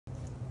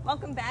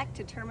Welcome back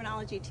to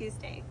Terminology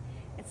Tuesday.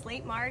 It's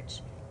late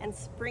March and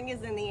spring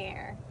is in the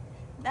air.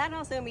 That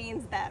also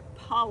means that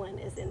pollen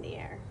is in the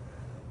air.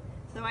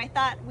 So I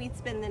thought we'd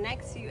spend the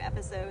next few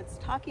episodes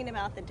talking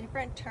about the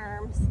different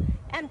terms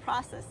and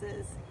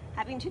processes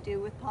having to do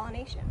with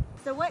pollination.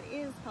 So what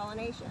is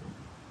pollination?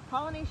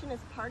 Pollination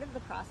is part of the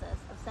process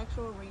of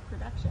sexual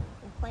reproduction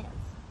in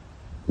plants.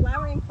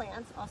 Flowering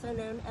plants, also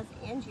known as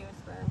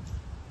angiosperms,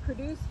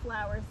 produce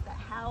flowers that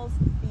house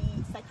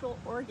the sexual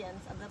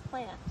organs of the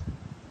plant.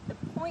 The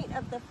point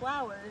of the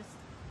flowers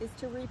is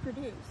to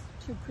reproduce,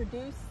 to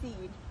produce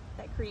seed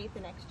that create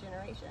the next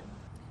generation.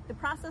 The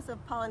process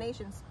of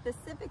pollination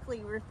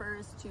specifically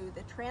refers to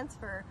the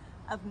transfer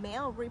of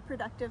male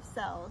reproductive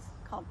cells,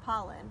 called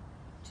pollen,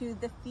 to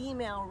the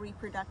female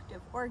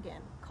reproductive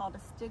organ, called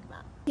a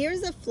stigma.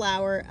 Here's a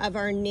flower of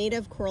our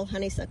native coral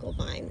honeysuckle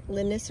vine,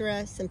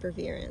 Linicera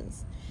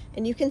sempervirens.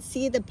 And you can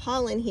see the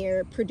pollen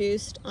here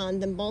produced on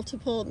the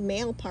multiple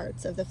male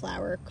parts of the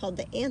flower called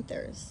the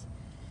anthers.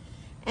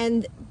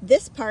 And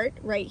this part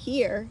right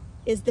here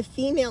is the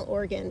female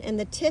organ, and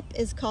the tip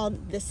is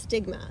called the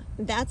stigma.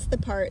 That's the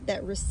part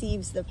that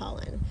receives the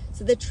pollen.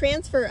 So the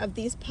transfer of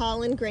these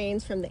pollen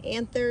grains from the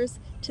anthers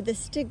to the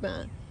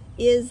stigma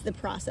is the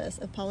process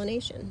of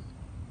pollination.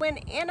 When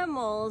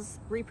animals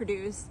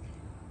reproduce,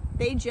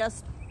 they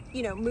just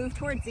move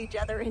towards each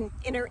other and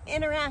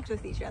interact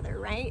with each other,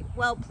 right?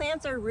 Well,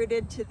 plants are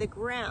rooted to the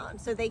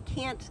ground, so they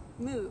can't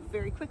move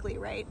very quickly,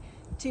 right,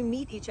 to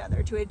meet each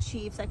other to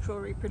achieve sexual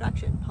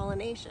reproduction,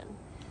 pollination.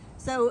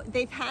 So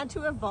they've had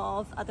to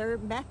evolve other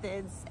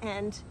methods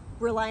and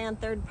rely on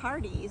third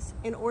parties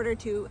in order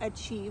to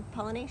achieve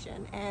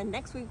pollination. And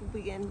next week we'll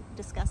begin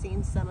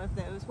discussing some of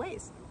those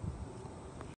ways.